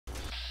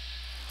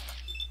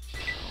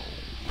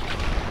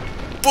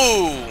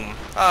Boom!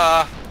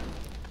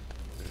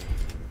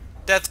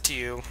 Death to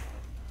you.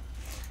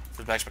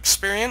 For the maximum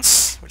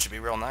experience, which would be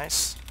real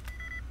nice.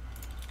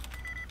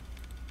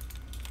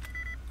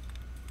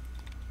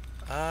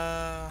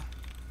 Fuck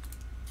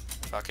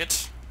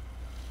it.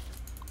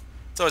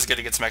 It's always good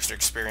to get some extra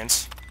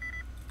experience.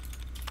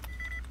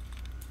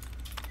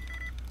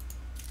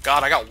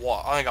 God, I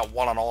only got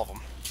one on all of them.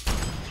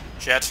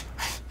 Shit.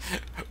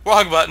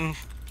 Wrong button.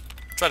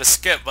 Try to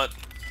skip, but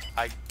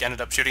I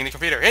ended up shooting the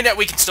computer. And yet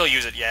we can still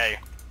use it, yay.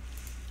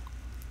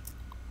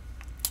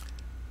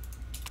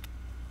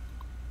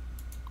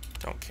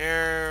 Don't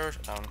care.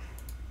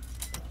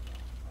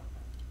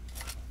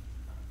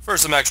 For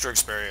some extra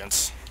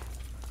experience.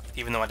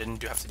 Even though I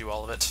didn't have to do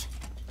all of it.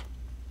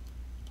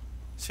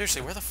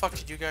 Seriously, where the fuck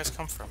did you guys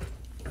come from?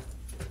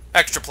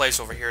 Extra place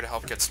over here to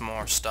help get some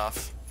more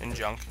stuff and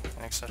junk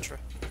and etc.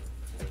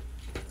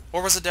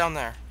 Or was it down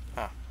there?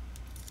 Huh.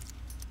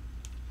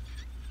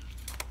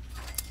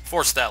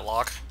 Force that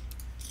lock.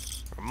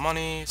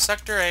 Money.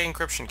 Sector A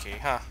encryption key.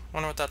 Huh.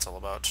 Wonder what that's all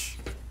about.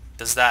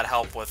 Does that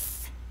help with...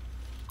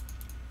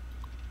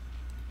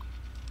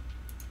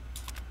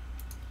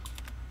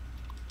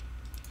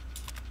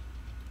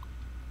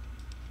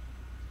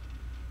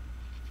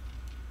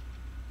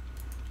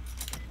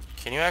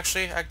 Can you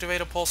actually activate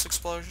a pulse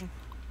explosion?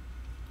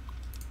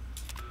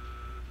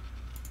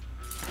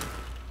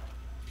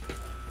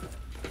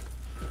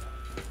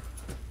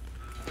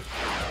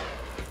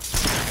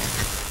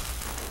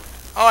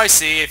 Oh, I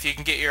see. If you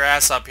can get your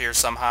ass up here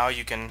somehow,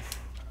 you can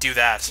do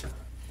that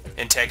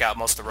and take out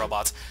most of the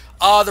robots.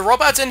 The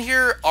robots in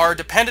here are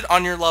dependent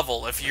on your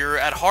level. If you're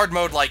at hard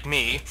mode like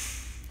me,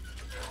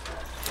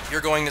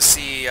 you're going to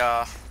see...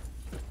 Yeah,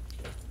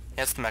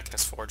 it's the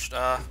Mechanist Forged.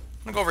 I'm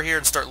gonna go over here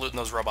and start looting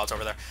those robots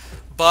over there.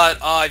 But,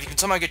 if you can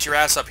somehow get your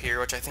ass up here,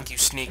 which I think you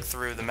sneak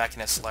through the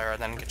Mechanist lair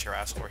and then get your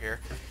ass over here,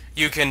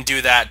 you can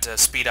do that to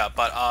speed up.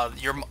 But,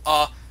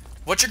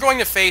 what you're going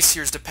to face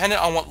here is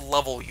dependent on what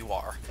level you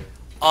are.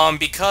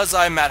 Because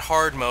I'm at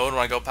hard mode,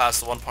 when I go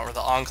past the one point where the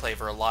Enclave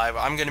are alive,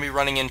 I'm going to be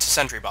running into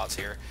sentry bots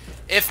here.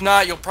 If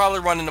not, you'll probably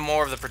run into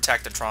more of the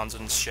Protectatrons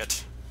and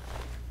shit.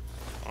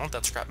 Oh,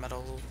 that's scrap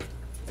metal.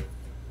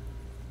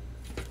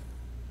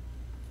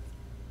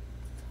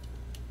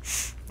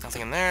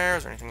 Nothing in there.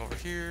 Is there anything over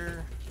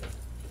here?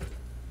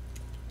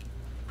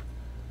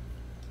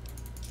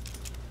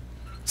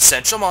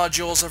 Essential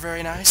modules are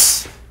very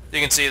nice.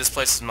 You can see this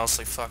place is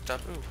mostly fucked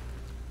up. Ooh.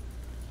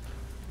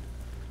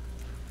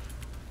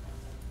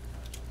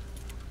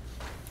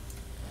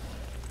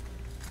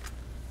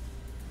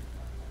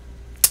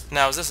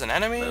 Now, is this an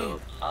enemy?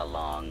 Move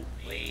along,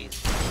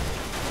 please.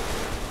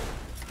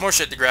 More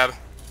shit to grab.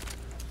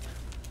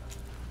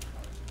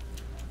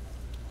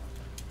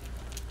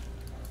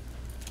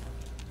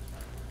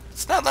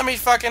 It's not letting me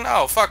fucking...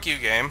 Oh, fuck you,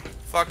 game.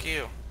 Fuck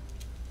you.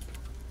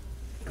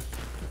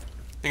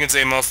 You can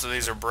see most of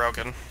these are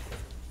broken.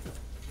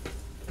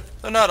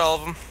 So not all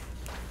of them.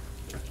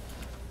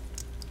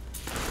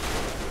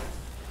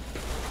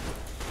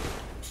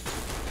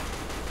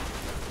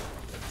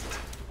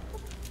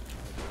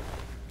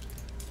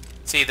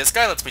 See, this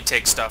guy lets me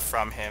take stuff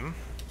from him.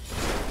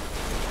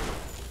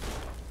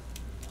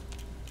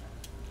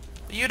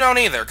 You don't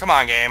either. Come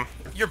on, game.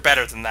 You're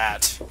better than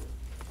that.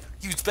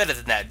 You're better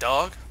than that,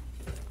 dog.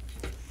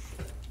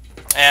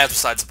 And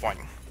besides the point.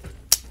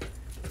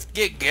 Let's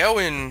get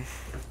going.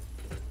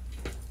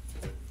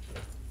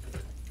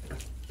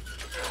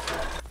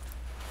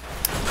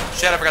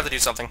 Shit, I forgot to do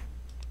something.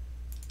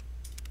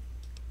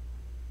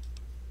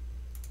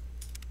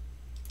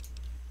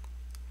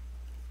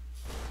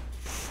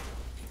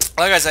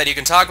 Like I said, you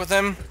can talk with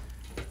him,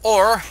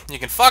 or you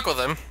can fuck with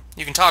him.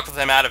 You can talk with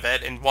him out of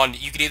it, and one,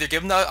 you can either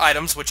give him the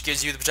items, which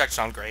gives you the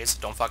protection on Grays.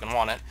 Don't fucking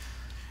want it.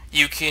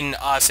 You can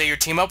say you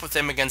team up with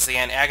him against the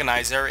Ant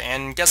Agonizer,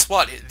 and guess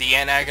what? The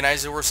Ant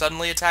Agonizer will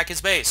suddenly attack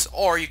his base.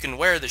 Or you can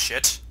wear the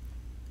shit.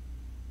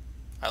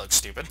 I look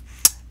stupid.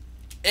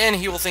 And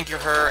he will think you're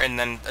her, and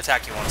then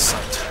attack you on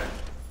sight.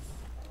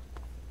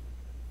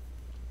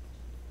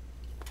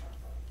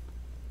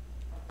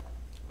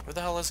 Where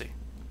the hell is he?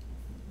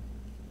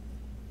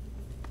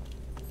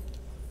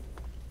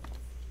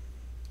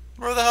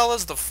 Where the hell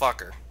is the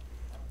fucker?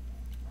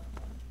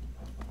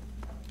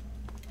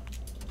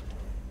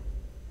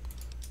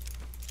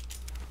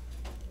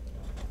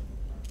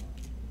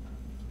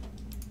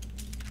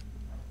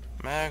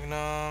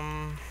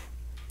 Magnum.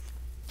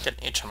 Get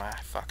an itch on my eye.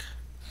 Fuck.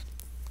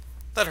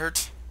 That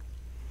hurts.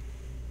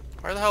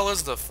 Where the hell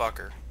is the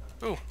fucker?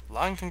 Ooh,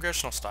 line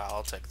congressional style.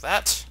 I'll take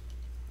that.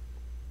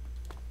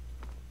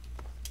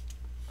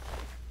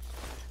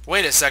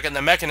 Wait a second,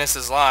 the Mechanist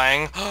is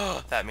lying.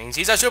 That means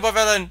he's a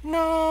supervillain.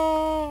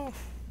 No.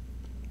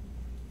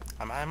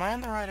 Am I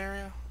in the right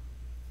area?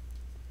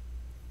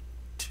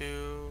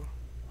 2.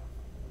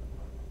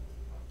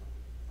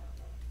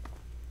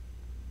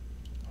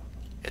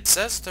 It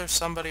says there's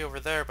somebody over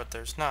there, but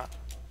there's not.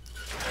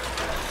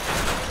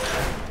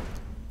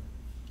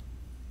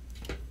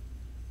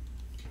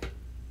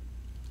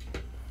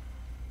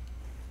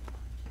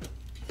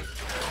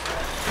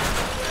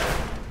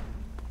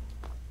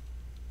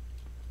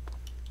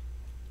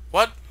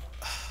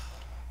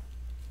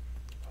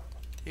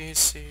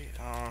 PC.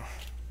 Oh.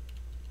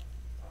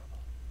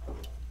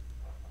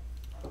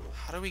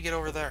 How do we get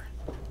over there?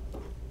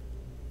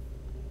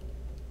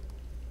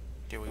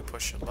 Do we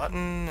push a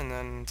button and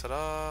then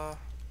ta-da?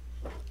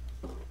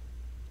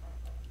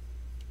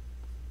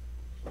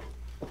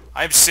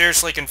 I'm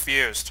seriously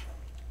confused.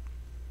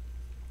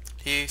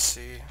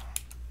 PC.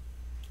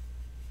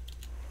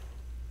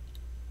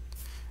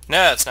 No,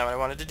 that's not what I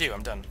wanted to do.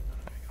 I'm done.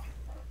 There you go.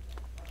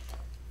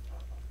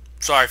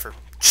 Sorry for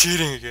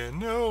cheating again.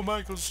 No,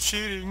 Michael's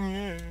cheating.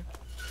 Yeah.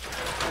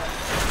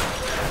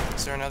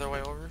 Is there another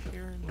way over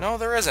here? No,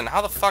 there isn't.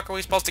 How the fuck are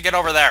we supposed to get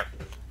over there?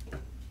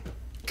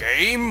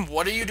 Game,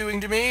 what are you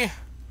doing to me?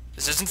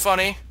 This isn't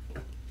funny.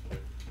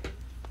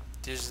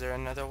 Is there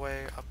another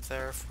way up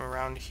there from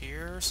around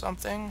here or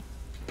something?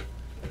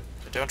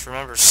 I don't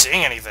remember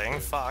seeing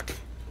anything. Fuck.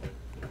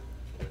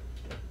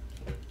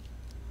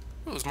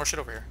 Ooh, there's more shit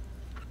over here.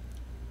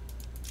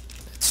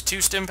 It's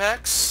 2 stim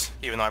packs,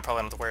 even though I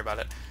probably don't have to worry about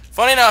it.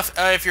 Funny enough,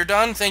 if you're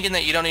done thinking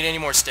that you don't need any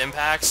more stim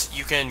packs,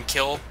 you can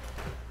kill...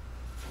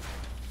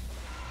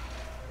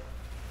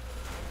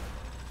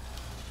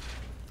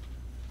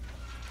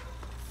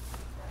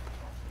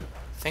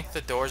 I think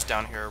the doors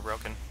down here are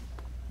broken.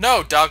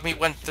 No, dog meat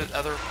went the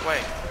other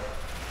way.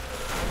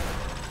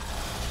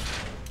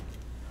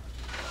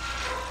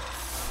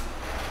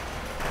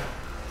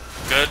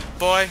 Good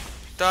boy,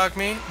 dog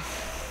meat.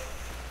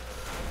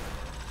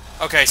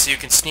 Okay, so you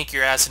can sneak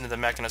your ass into the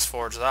Mechanist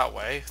Forge that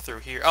way, through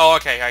here. Oh,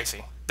 okay, I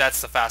see. That's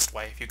the fast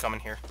way, if you come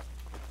in here.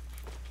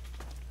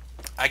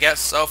 I guess,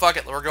 so fuck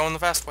it, we're going the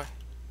fast way.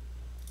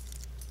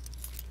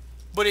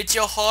 But it's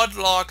your hard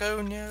lock,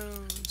 oh no.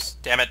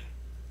 Damn it.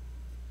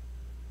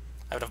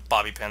 I would have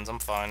bobby pins, I'm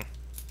fine.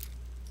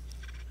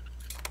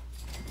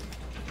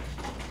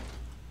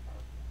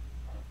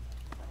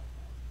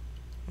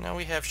 Now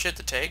we have shit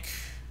to take.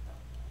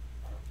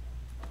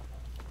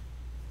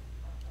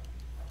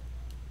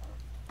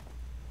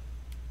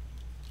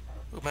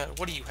 Ooh, man,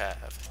 what do you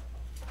have?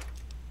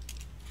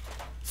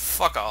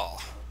 Fuck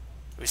all.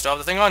 Do we still have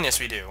the thing on? Yes,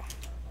 we do.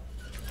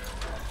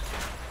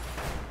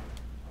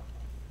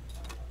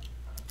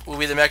 We'll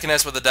be the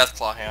Mechanist with the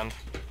Deathclaw hand.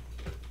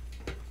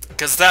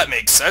 Because that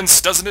makes sense,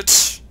 doesn't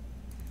it?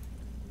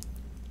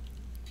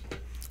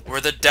 We're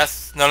the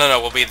Death... No,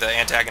 we'll be the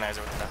Antagonizer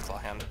with the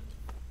Deathclaw hand.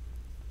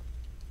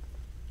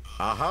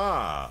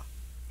 Aha!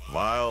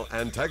 Vile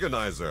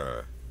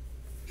Antagonizer.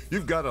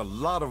 You've got a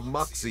lot of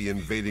moxie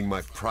invading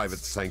my private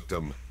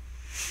sanctum.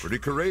 Pretty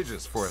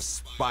courageous for a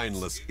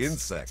spineless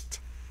insect.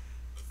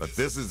 But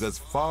this is as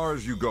far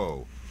as you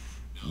go.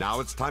 Now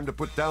it's time to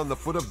put down the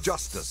foot of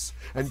justice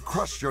and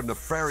crush your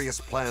nefarious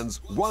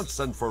plans once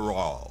and for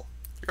all.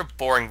 You're a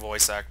boring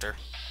voice actor.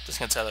 Just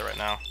gonna tell you right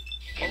now.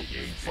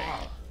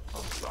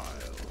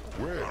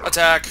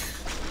 Attack!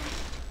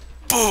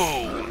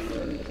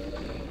 Boom!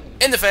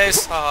 In the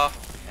face! Haha.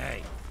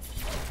 Hey.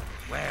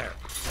 Where?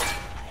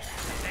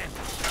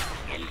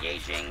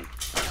 Engaging.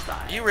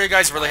 You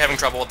guys really having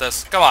trouble with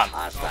this? Come on.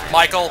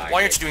 Michael,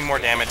 why aren't you doing more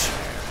damage?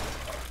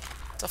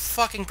 It's a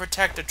fucking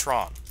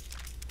Protectatron.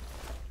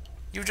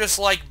 You just,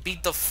 like,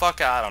 beat the fuck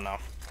out. I don't know.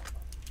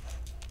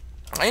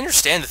 I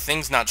understand the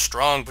thing's not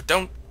strong, but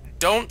don't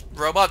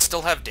robots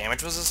still have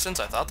damage resistance?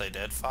 I thought they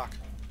did. Fuck.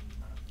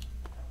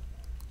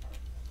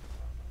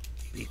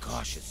 Be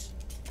cautious.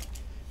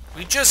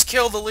 We just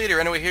killed the leader.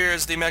 Anyway, here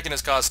is the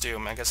Mechanist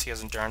costume. I guess he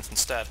has endurance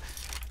instead.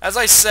 As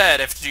I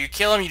said, if you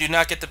kill him, you do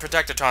not get the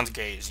Protectatron's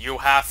gaze. You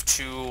have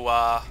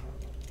to,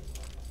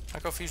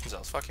 Echo fusion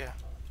cells. Fuck yeah.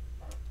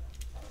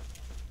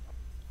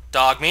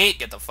 Dog meat,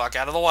 get the fuck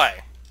out of the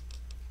way.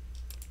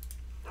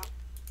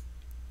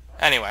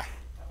 Anyway.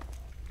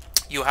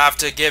 You have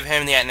to give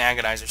him the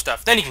Antagonizer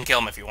stuff. Then you can kill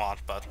him if you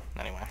want, but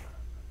anyway.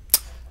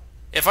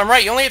 If I'm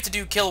right, you only have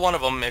to kill one of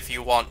them if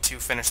you want to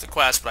finish the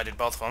quest, but I did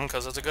both of them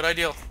because it's a good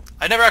idea.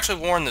 I never actually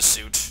worn the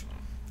suit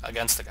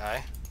against the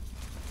guy.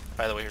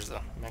 By the way, here's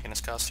the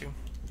Mechanist costume.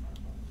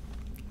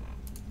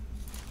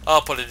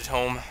 I'll put it at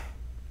home.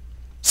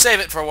 Save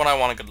it for when I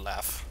want a good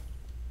laugh.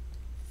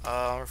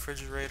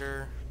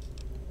 Refrigerator.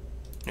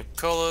 New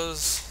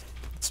colas.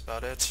 That's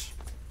about it.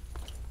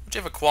 Would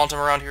you have a quantum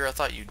around here? I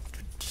thought you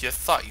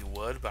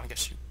would, but I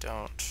guess you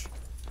don't.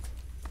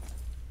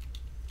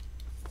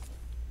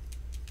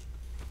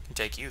 Can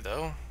take you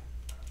though.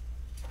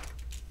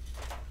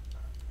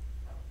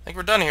 I think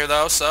we're done here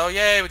though, so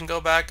yay, we can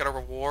go back, got a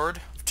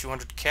reward of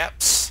 200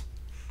 caps.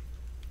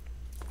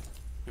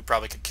 We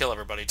probably could kill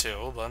everybody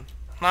too, but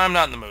I'm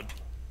not in the mood.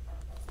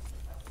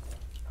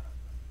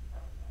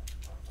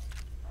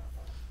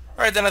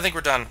 Alright then, I think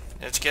we're done.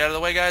 Let's get out of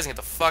the way, guys, and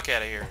get the fuck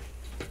out of here.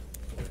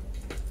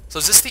 So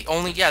is this the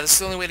only... Yeah, this is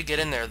the only way to get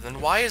in there. Then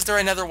why is there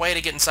another way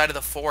to get inside of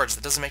the forge?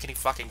 That doesn't make any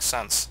fucking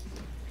sense.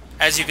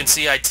 As you can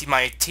see, I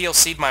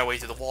TLC'd my way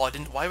through the wall.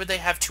 Why would they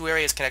have 2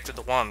 areas connected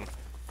to 1?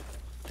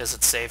 Does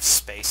it save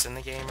space in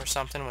the game or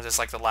something? Was this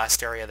like the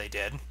last area they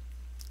did?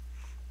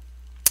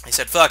 They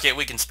said, fuck it,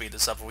 we can speed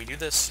this up if we do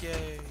this.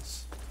 Yay.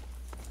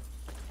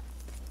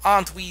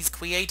 Aren't we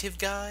creative,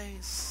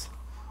 guys?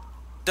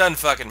 Doesn't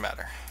fucking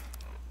matter.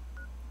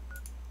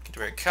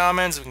 Canterbury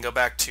Commons. We can go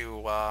back to,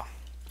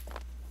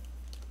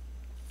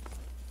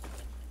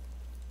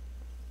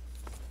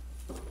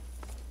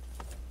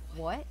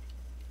 What?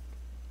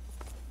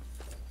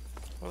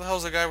 where the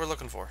hell's the guy we're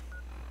looking for?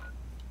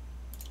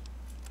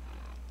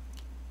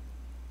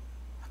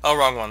 Oh,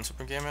 wrong one.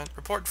 Super Game Man.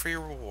 Report for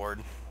your reward.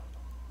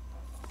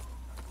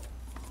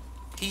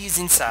 He's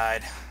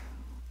inside.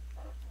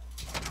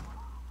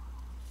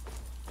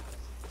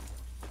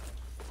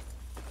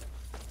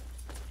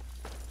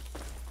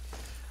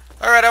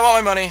 Alright, I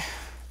want my money.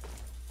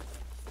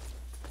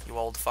 You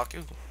old fuck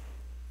you.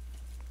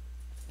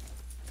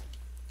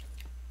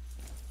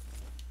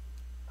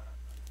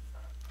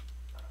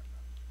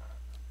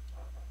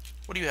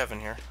 What do you have in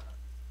here?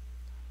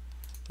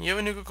 You have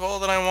a Nuka-Cola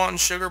that I want and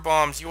sugar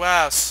bombs, you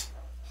ass.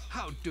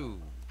 How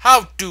do?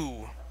 How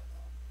do?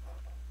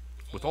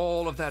 With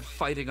all of that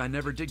fighting, I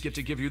never did get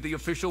to give you the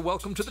official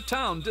welcome to the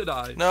town, did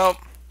I? Nope.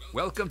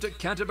 Welcome to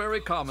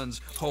Canterbury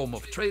Commons, home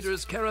of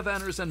traders,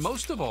 caravanners, and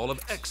most of all, of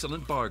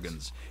excellent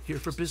bargains. Here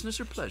for business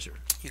or pleasure?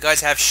 You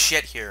guys have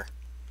shit here.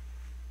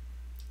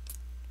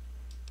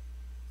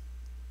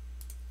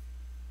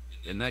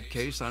 In that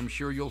case, I'm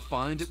sure you'll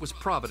find it was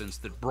Providence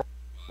that brought...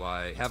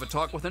 Why, have a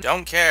talk with an...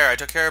 Don't care. I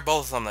took care of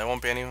both of them. There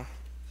won't be any...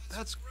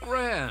 That's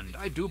grand.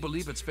 I do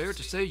believe it's fair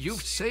to say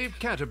you've saved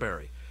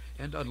Canterbury.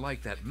 And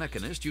unlike that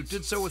mechanist, you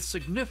did so with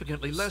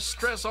significantly less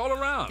stress all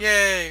around.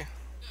 Yay.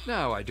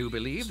 Now, I do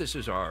believe this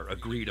is our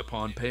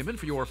agreed-upon payment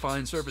for your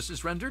fine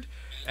services rendered,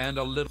 and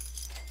a little...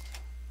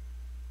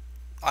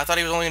 I thought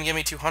he was only going to give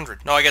me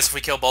 200. No, I guess if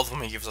we kill both of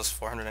them, he gives us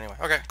 400 anyway.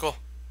 Okay, cool.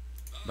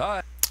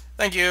 Bye.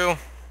 Thank you.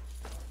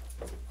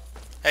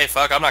 Hey,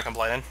 fuck, I'm not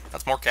complaining.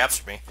 That's more caps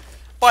for me.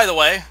 By the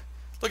way,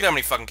 look at how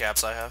many fucking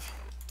caps I have.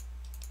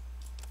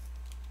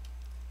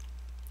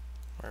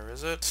 Where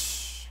is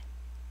it?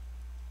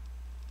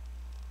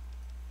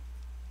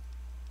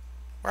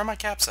 Where are my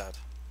caps at?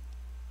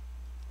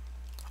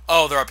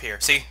 Oh, they're up here.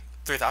 See?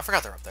 I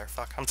forgot they're up there.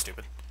 Fuck, I'm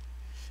stupid.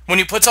 When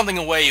you put something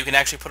away, you can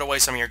actually put away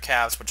some of your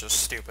caps, which is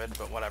stupid,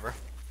 but whatever.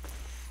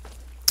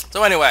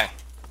 So anyway,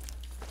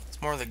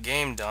 it's more of the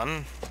game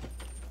done.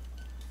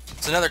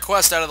 It's another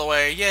quest out of the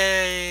way.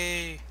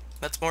 Yay!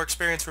 That's more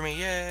experience for me.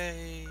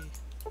 Yay!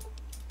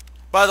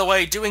 By the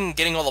way,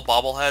 getting all the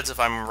bobbleheads, if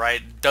I'm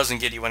right,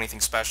 doesn't get you anything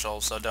special,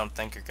 so don't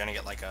think you're gonna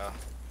get like a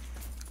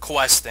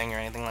quest thing or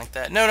anything like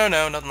that. No,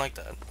 nothing like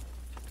that.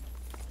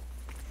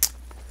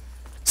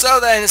 So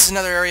then, this is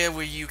another area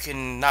where you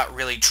can not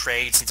really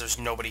trade since there's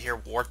nobody here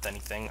worth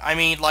anything. I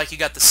mean, like, you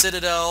got the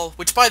Citadel,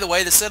 which, by the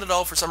way, the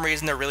Citadel, for some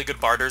reason, they're really good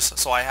barters,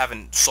 so I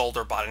haven't sold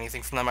or bought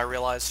anything from them, I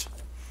realized.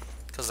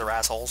 Because they're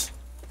assholes.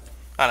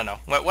 I don't know.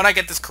 When I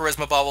get this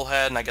Charisma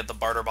bobblehead and I get the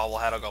barter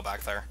bobblehead, I'll go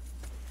back there.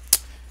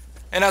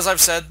 And as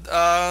I've said,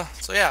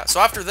 so yeah. So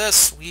after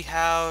this, we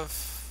have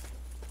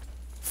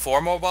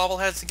 4 more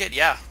bobbleheads to get.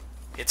 Yeah,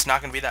 it's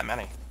not going to be that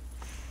many.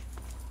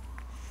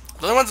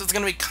 The only ones that's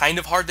going to be kind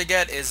of hard to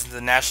get is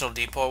the National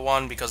Depot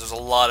one, because there's a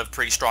lot of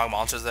pretty strong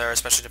monsters there,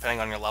 especially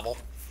depending on your level.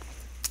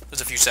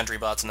 There's a few sentry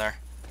bots in there.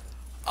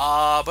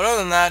 But other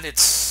than that,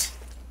 it's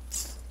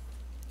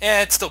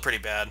still pretty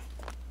bad.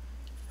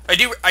 I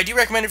do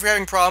recommend if you're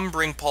having a problem,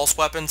 bring pulse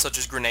weapons such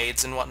as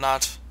grenades and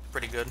whatnot.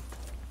 Pretty good.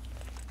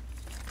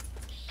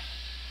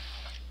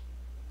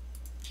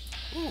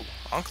 Ooh,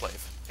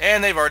 Enclave.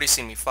 And they've already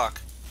seen me fuck.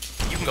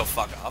 You can go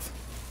fuck off.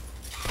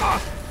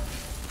 Ah.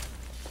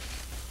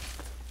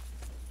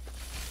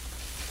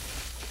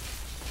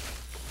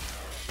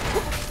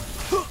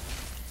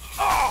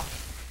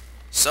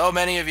 So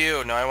many of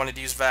you. No, I wanted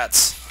to use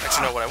VATS.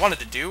 Actually, no, what I wanted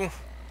to do is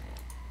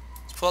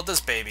pull out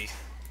this baby.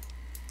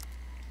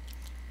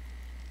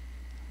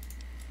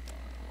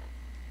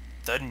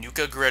 The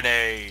Nuka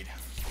Grenade.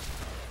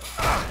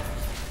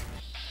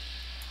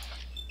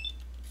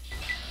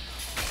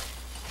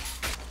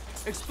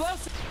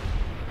 Explosive!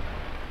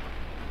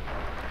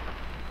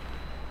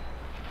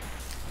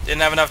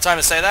 Didn't have enough time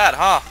to say that,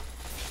 huh?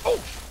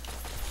 Oh!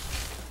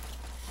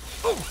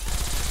 Oh!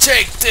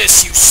 Take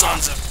this, you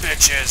sons of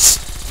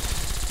bitches!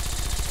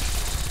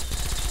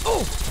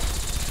 Oh!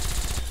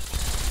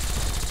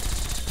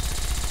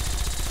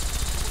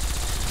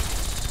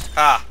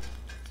 Ah.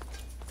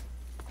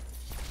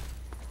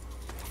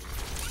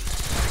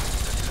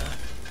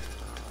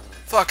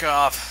 Fuck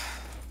off.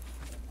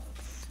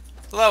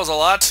 So that was a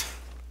lot.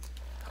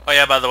 Oh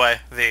yeah, by the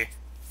way, the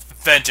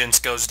vengeance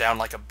goes down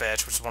like a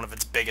bitch, which is one of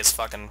its biggest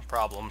fucking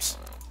problems.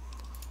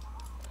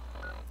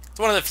 It's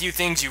one of the few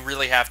things you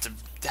really have to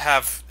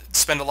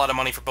spend a lot of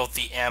money for both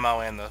the ammo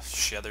and the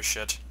other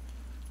shit.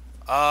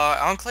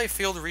 Enclave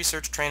Field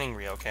Research Training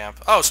Rio Camp.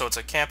 Oh, so it's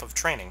a camp of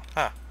training,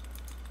 huh?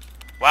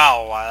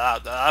 Wow,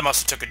 that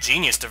must have took a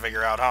genius to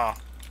figure out, huh?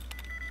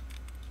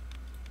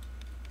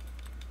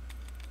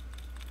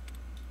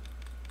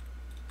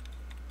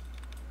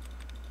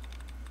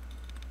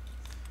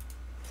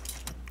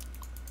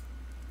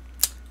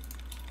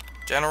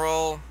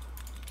 General,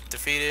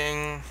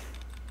 defeating,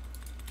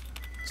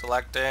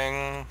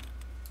 selecting.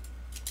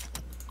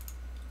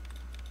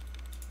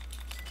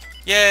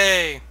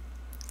 Yay!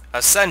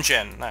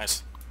 Ascension,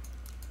 nice.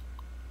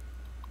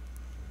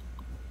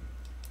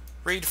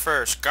 Read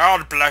first.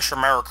 God bless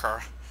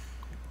America.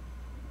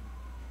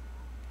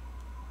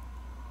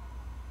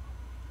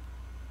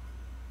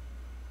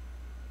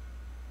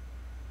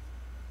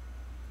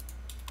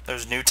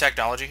 There's new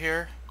technology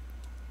here.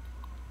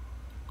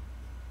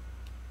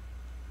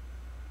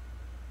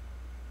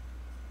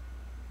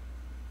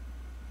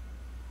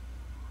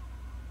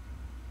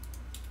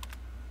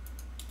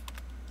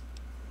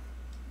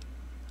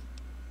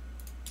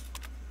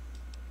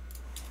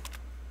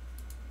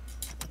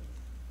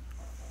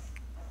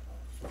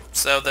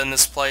 So then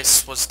this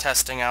place was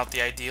testing out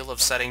the ideal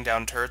of setting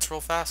down turrets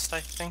real fast, I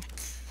think.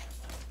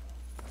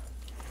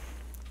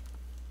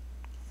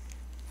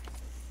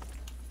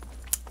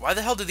 Why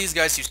the hell do these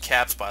guys use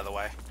caps, by the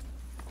way?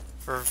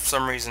 For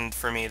some reason,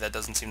 for me, that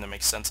doesn't seem to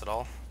make sense at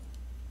all.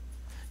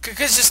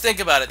 Because just think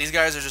about it, these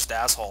guys are just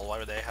assholes. Why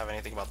would they have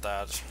anything about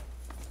that?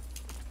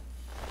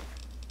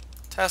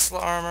 Tesla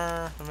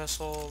armor, a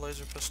missile,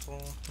 laser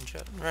pistol, and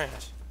jet. Very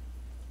nice.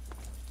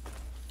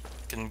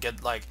 Can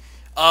get, like...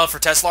 for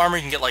Tesla armor,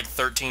 you can get, like,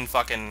 13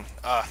 fucking,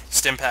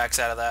 stim packs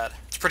out of that.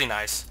 It's pretty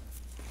nice.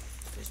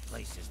 This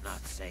place is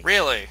not safe.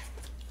 Really?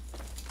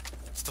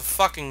 It's the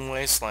fucking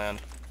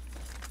wasteland.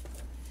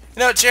 You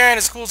know, Jaren,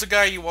 as cool as a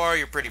guy you are,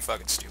 you're pretty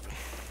fucking stupid.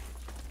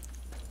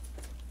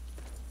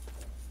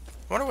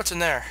 I wonder what's in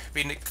there.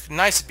 It'd be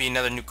nice to be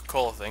another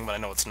Nuka-Cola thing, but I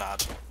know it's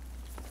not.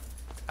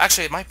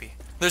 Actually, it might be.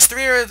 There's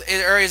 3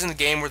 areas in the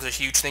game where there's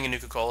a huge thing in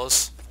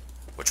Nuka-Colas,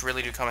 which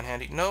really do come in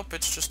handy. Nope,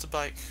 it's just a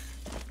bike.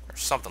 Or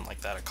something like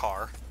that, a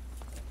car.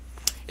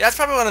 Yeah, that's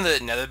probably one of the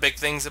another big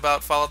things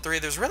about Fallout 3.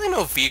 There's really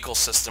no vehicle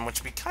system,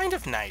 which would be kind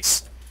of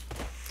nice.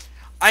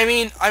 I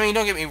mean,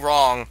 don't get me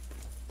wrong.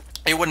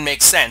 It wouldn't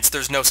make sense.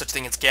 There's no such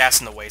thing as gas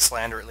in the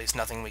wasteland, or at least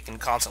nothing we can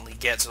constantly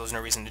get, so there's no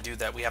reason to do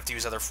that. We have to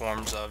use other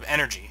forms of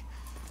energy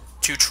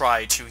to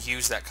try to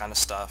use that kind of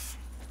stuff.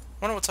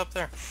 Wonder what's up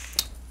there.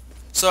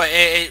 So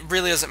it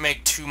really doesn't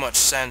make too much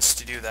sense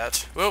to do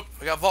that. Whoop,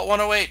 we got Vault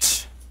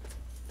 108.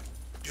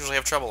 Usually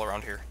have trouble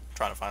around here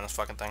trying to find this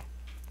fucking thing.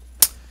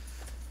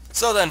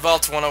 So then,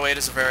 Vault 108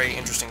 is a very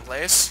interesting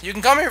place. You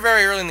can come here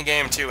very early in the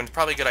game too, and it's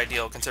probably a good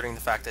idea considering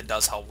the fact that it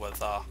does help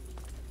with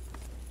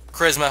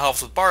Charisma,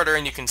 helps with barter,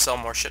 and you can sell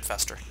more shit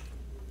faster.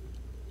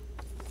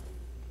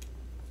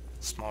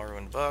 Small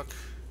ruined book.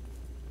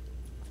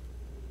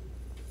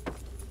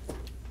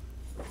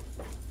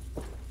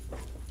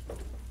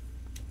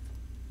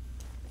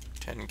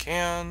 Tin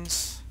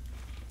cans.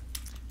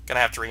 Gonna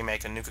have to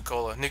remake a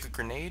Nuka-Cola Nuka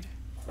Grenade.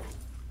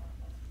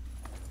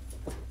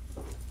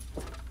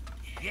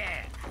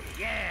 Yeah,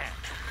 yeah.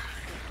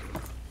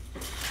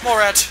 More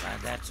rat.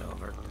 Glad that's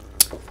over.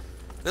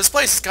 This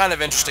place is kind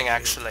of interesting,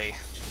 actually.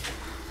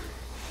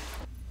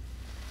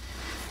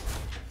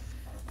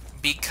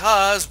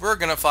 Because we're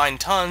gonna find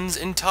tons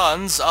and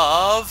tons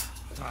of...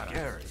 Thought I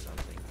heard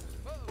something.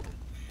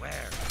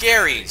 Where?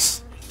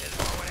 Garys. There's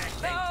more where that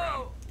came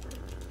from.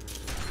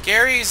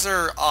 Garys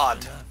are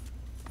odd.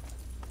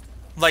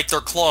 Like,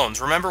 they're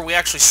clones. Remember, we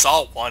actually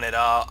saw one at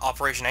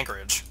Operation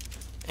Anchorage.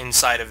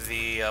 Inside of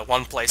the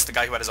one place, the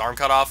guy who had his arm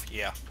cut off?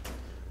 Yeah.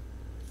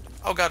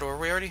 Oh god, were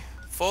we already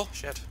full?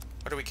 Shit.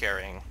 What are we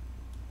carrying?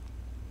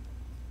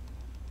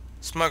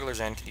 Smuggler's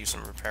Inn could use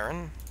some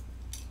repairing.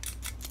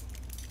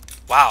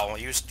 Wow,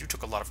 you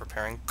took a lot of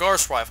repairing.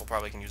 Gar's rifle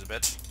probably can use a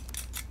bit.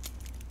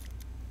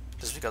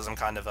 Just because I'm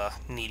kind of a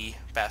needy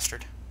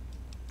bastard.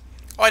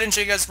 Oh, I didn't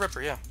show you guys the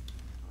Ripper, yeah.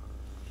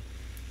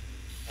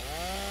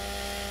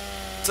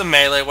 It's a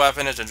melee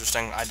weapon, it's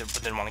interesting. I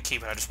didn't want to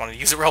keep it, I just wanted to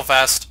use it real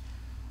fast.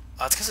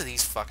 It's because of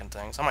these fucking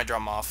things. I might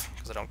drop them off,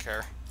 because I don't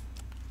care.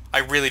 I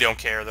really don't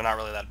care, they're not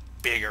really that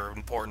big or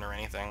important or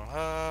anything.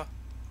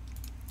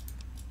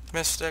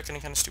 Mystic, any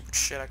kind of stupid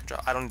shit I could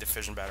drop. I don't need a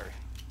fission battery.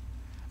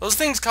 Those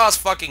things cost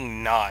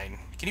fucking 9.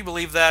 Can you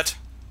believe that?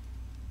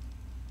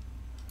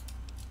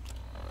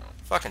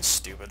 Fucking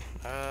stupid.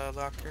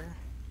 Locker.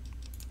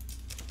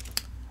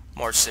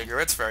 More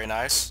cigarettes, very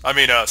nice. I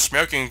mean,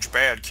 smoking's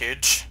bad,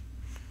 kids.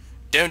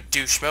 Don't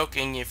do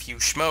smoking. If you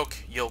smoke,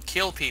 you'll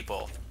kill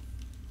people.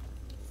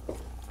 We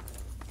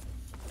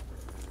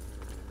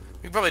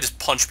can probably just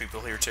punch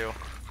people here, too.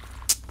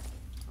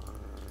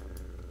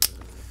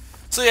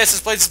 So yes, this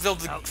place is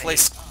built a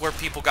place where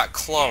people got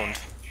cloned.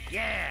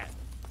 Yeah.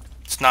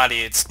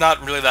 It's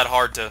not really that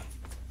hard to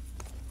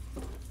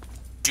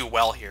do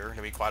well here,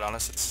 to be quite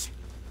honest. It's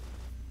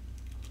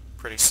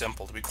pretty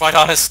simple, to be quite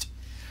honest.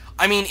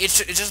 I mean,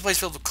 it's just a place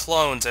filled with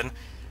clones, and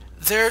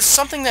there's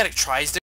something that it tries to